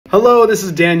Hello, this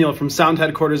is Daniel from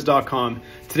sound.headquarters.inc.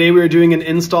 Today we are doing an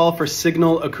install for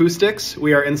Signal Acoustics.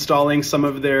 We are installing some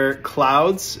of their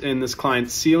clouds in this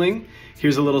client's ceiling.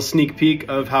 Here's a little sneak peek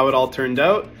of how it all turned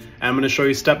out. And I'm going to show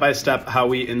you step by step how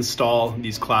we install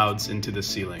these clouds into the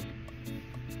ceiling.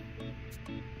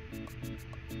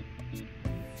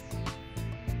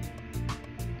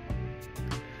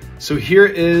 So here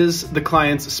is the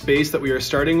client's space that we are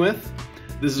starting with.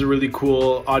 This is a really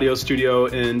cool audio studio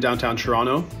in downtown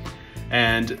Toronto,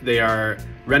 and they are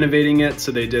renovating it.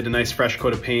 So they did a nice fresh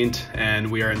coat of paint,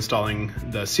 and we are installing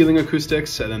the ceiling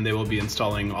acoustics, and then they will be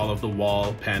installing all of the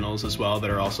wall panels as well that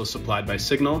are also supplied by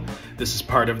Signal. This is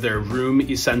part of their room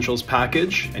essentials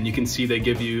package, and you can see they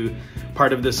give you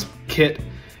part of this kit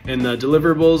in the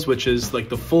deliverables, which is like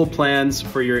the full plans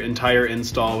for your entire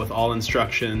install with all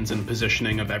instructions and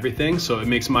positioning of everything. So it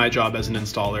makes my job as an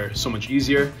installer so much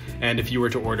easier. And if you were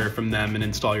to order from them and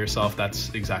install yourself, that's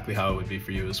exactly how it would be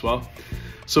for you as well.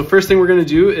 So first thing we're gonna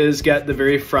do is get the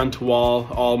very front wall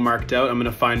all marked out. I'm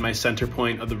gonna find my center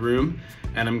point of the room,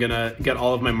 and I'm gonna get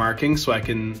all of my markings so I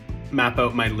can map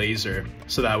out my laser.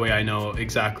 So that way I know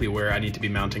exactly where I need to be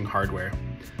mounting hardware.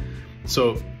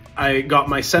 So I got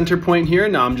my center point here.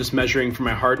 Now I'm just measuring for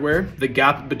my hardware. The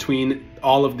gap between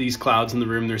all of these clouds in the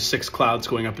room, there's 6 clouds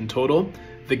going up in total.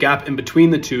 The gap in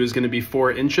between the two is going to be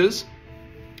 4 inches.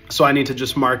 So I need to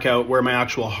just mark out where my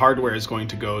actual hardware is going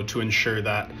to go to ensure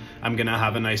that I'm going to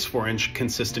have a nice 4-inch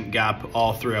consistent gap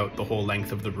all throughout the whole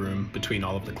length of the room between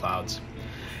all of the clouds.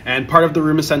 And part of the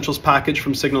room essentials package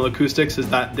from Signal Acoustics is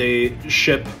that they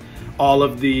ship all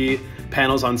of the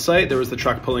panels on site. There was the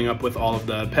truck pulling up with all of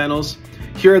the panels.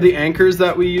 Here are the anchors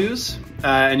that we use,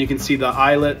 and you can see the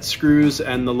eyelet screws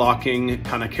and the locking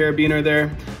kind of carabiner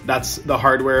there. That's the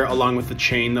hardware along with the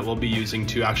chain that we'll be using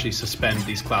to actually suspend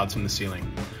these clouds from the ceiling.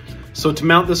 So to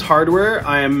mount this hardware,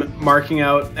 I am marking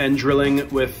out and drilling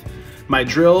with my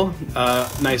drill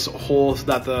nice holes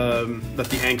that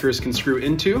the anchors can screw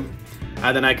into.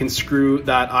 And then I can screw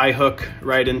that eye hook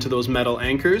right into those metal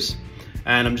anchors.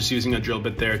 And I'm just using a drill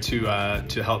bit there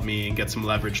to help me get some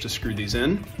leverage to screw these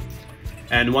in.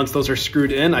 And once those are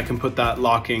screwed in, I can put that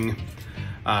locking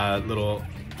little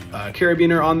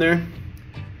carabiner on there.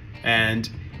 And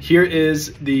here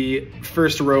is the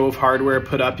first row of hardware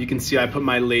put up. You can see I put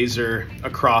my laser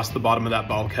across the bottom of that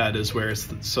bulkhead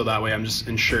so that way I'm just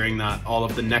ensuring that all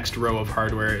of the next row of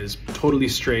hardware is totally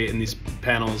straight and these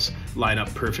panels line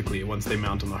up perfectly once they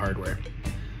mount on the hardware.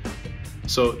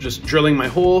 So just drilling my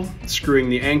hole, screwing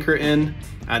the anchor in,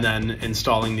 and then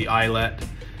installing the eyelet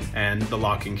and the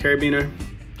locking carabiner.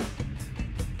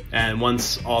 And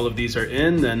once all of these are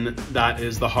in, then that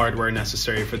is the hardware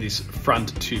necessary for these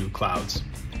front 2 clouds.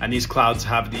 And these clouds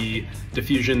have the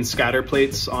diffusion scatter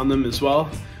plates on them as well.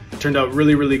 It turned out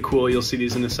really, really cool. You'll see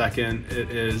these in a second.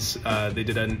 It is, they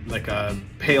did like a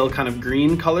pale kind of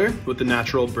green color with the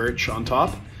natural birch on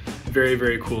top. Very,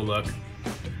 very cool look.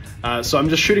 So I'm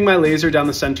just shooting my laser down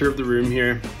the center of the room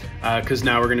here, because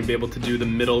now we're going to be able to do the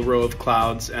middle row of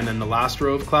clouds and then the last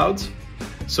row of clouds.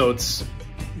 So it's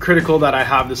critical that I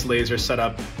have this laser set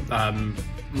up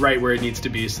right where it needs to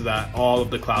be so that all of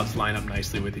the clouds line up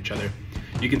nicely with each other.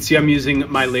 You can see I'm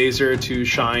using my laser to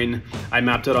shine. I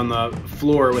mapped it on the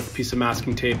floor with a piece of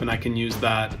masking tape, and I can use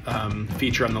that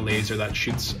feature on the laser that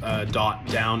shoots a dot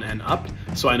down and up,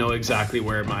 so I know exactly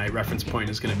where my reference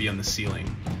point is going to be on the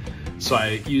ceiling. So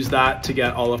I use that to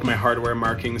get all of my hardware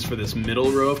markings for this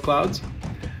middle row of clouds.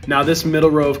 Now this middle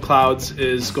row of clouds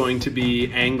is going to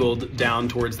be angled down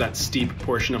towards that steep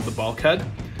portion of the bulkhead.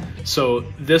 So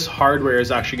this hardware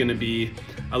is actually going to be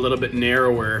a little bit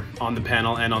narrower on the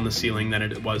panel and on the ceiling than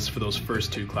it was for those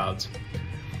first 2 clouds.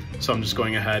 So I'm just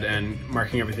going ahead and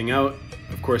marking everything out,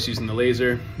 of course using the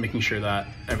laser, making sure that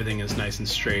everything is nice and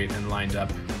straight and lined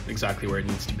up exactly where it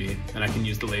needs to be. And I can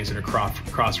use the laser to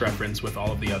cross-reference with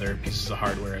all of the other pieces of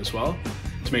hardware as well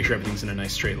to make sure everything's in a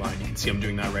nice straight line. You can see I'm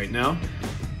doing that right now.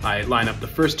 I line up the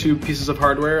first 2 pieces of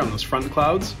hardware on those front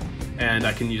clouds, and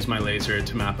I can use my laser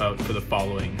to map out for the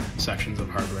following sections of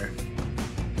hardware.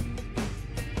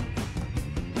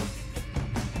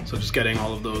 So just getting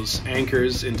all of those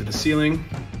anchors into the ceiling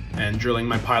and drilling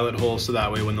my pilot hole so that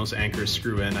way when those anchors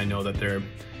screw in, I know that they're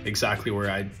exactly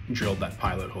where I drilled that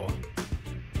pilot hole.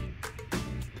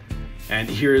 And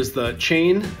here's the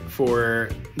chain for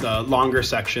the longer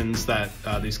sections that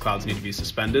these clouds need to be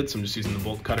suspended. So I'm just using the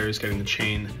bolt cutters, getting the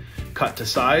chain cut to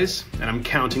size, and I'm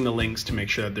counting the links to make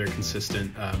sure that they're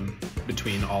consistent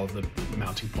between all of the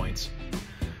mounting points.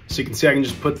 So you can see I can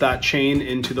just put that chain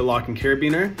into the locking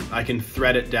carabiner. I can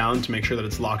thread it down to make sure that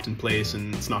it's locked in place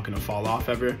and it's not going to fall off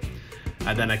ever.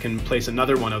 and then I can place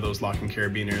another one of those locking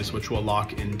carabiners, which will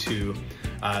lock into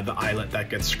the eyelet that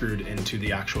gets screwed into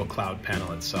the actual cloud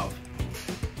panel itself.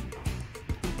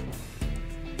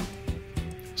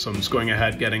 So I'm just going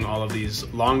ahead getting all of these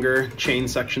longer chain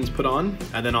sections put on,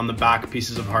 and then on the back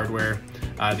pieces of hardware,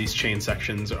 these chain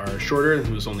sections are shorter.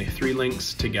 There's only 3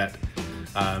 links to get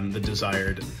the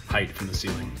desired height from the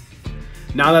ceiling.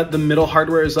 Now that the middle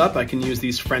hardware is up, I can use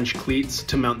these French cleats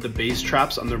to mount the bass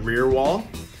traps on the rear wall.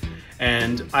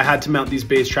 And I had to mount these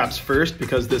bass traps first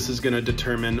because this is going to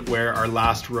determine where our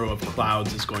last row of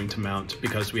clouds is going to mount,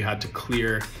 because we had to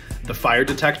clear the fire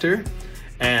detector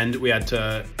and we had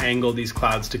to angle these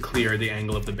clouds to clear the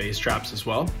angle of the bass traps as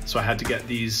well. So I had to get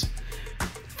these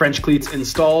French cleats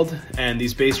installed and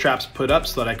these bass traps put up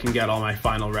so that I can get all my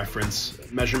final reference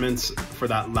measurements for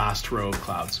that last row of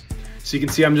clouds. So you can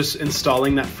see I'm just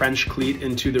installing that French cleat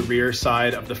into the rear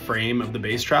side of the frame of the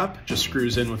bass trap, just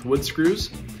screws in with wood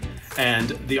screws. And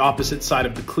the opposite side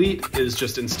of the cleat is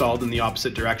just installed in the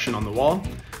opposite direction on the wall,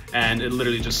 and it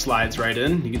literally just slides right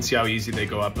in. You can see how easy they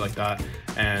go up like that,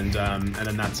 and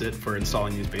then that's it for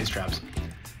installing these bass traps.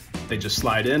 They just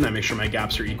slide in. I make sure my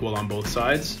gaps are equal on both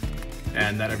sides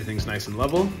and that everything's nice and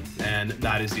level, and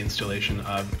that is the installation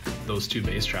of those 2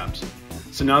 bass traps.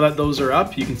 So now that those are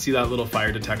up, you can see that little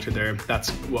fire detector there. That's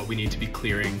what we need to be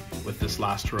clearing with this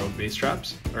last row of bass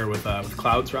traps, or with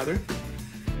clouds rather.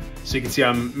 So you can see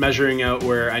I'm measuring out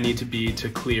where I need to be to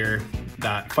clear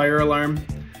that fire alarm,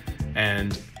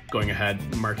 and going ahead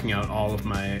marking out all of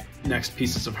my next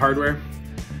pieces of hardware.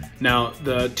 Now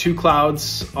the 2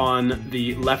 clouds on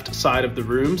the left side of the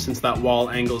room, since that wall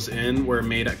angles in, were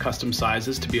made at custom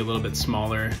sizes to be a little bit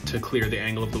smaller to clear the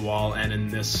angle of the wall, and in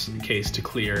this case to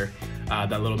clear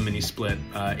that little mini split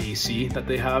AC that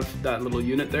they have, that little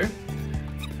unit there.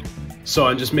 So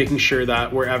I'm just making sure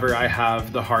that wherever I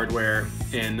have the hardware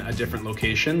in a different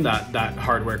location, that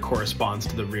hardware corresponds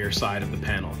to the rear side of the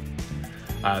panel.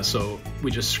 So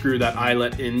we just screw that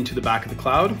eyelet into the back of the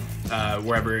cloud,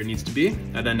 wherever it needs to be,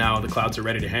 and then now the clouds are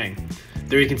ready to hang.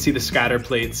 There you can see the scatter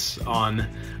plates on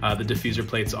the diffuser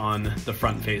plates on the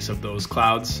front face of those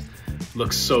clouds.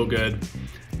 Looks so good,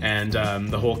 and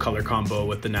the whole color combo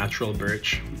with the natural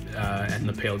birch and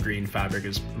the pale green fabric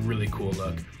is really cool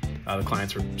look. The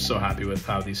clients were so happy with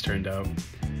how these turned out.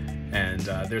 And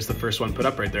there's the first one put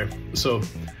up right there. So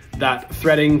that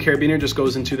threading carabiner just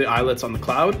goes into the eyelets on the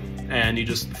cloud, and you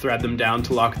just thread them down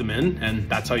to lock them in, and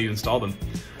that's how you install them.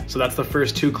 So that's the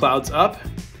first 2 clouds up.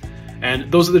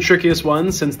 And those are the trickiest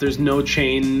ones, since there's no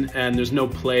chain and there's no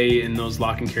play in those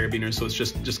locking carabiners. So it's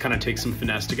just kind of takes some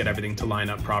finesse to get everything to line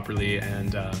up properly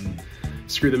and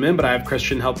screw them in. But I have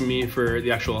Christian helping me for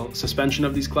the actual suspension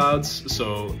of these clouds.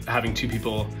 So having 2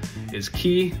 people is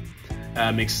key.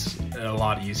 Makes it a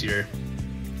lot easier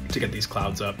to get these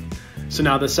clouds up. So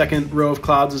now the second row of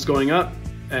clouds is going up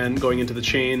and going into the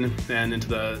chain and into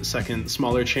the second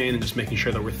smaller chain, and just making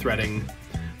sure that we're threading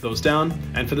those down.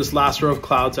 And for this last row of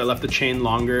clouds, I left the chain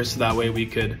longer so that way we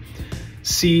could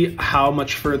see how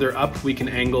much further up we can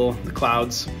angle the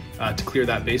clouds to clear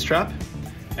that bass trap.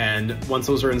 And once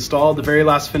those are installed, the very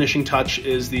last finishing touch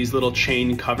is these little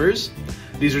chain covers.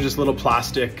 These are just little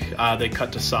plastic, they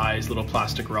cut to size, little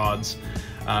plastic rods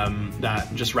that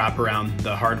just wrap around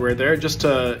the hardware there, just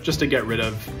to get rid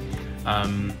of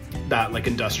that like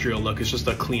industrial look. It's just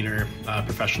a cleaner,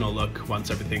 professional look once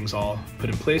everything's all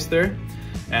put in place there.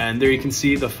 And there you can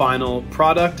see the final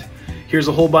product. Here's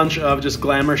a whole bunch of just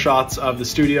glamour shots of the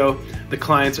studio. The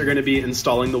clients are going to be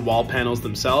installing the wall panels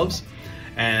themselves.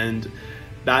 And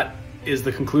that is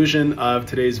the conclusion of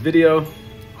today's video.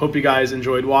 Hope you guys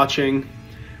enjoyed watching.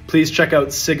 Please check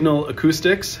out Signal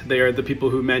Acoustics. They are the people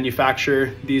who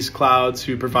manufacture these clouds,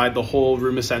 who provide the whole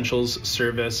Room Essentials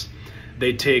service.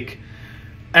 They take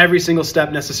every single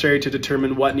step necessary to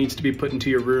determine what needs to be put into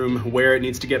your room, where it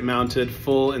needs to get mounted,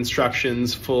 full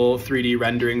instructions, full 3D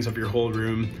renderings of your whole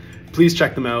room. Please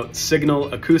check them out,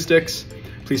 Signal Acoustics.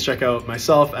 Please check out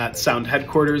myself at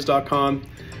sound.headquarters.inc.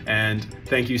 And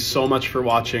thank you so much for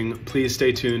watching. Please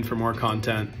stay tuned for more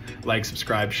content. Like,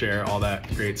 subscribe, share, all that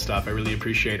great stuff. I really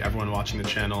appreciate everyone watching the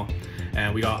channel.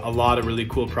 And we got a lot of really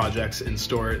cool projects in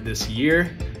store this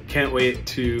year. Can't wait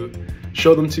to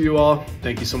show them to you all.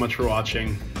 Thank you so much for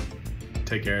watching.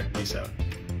 Take care. Peace out.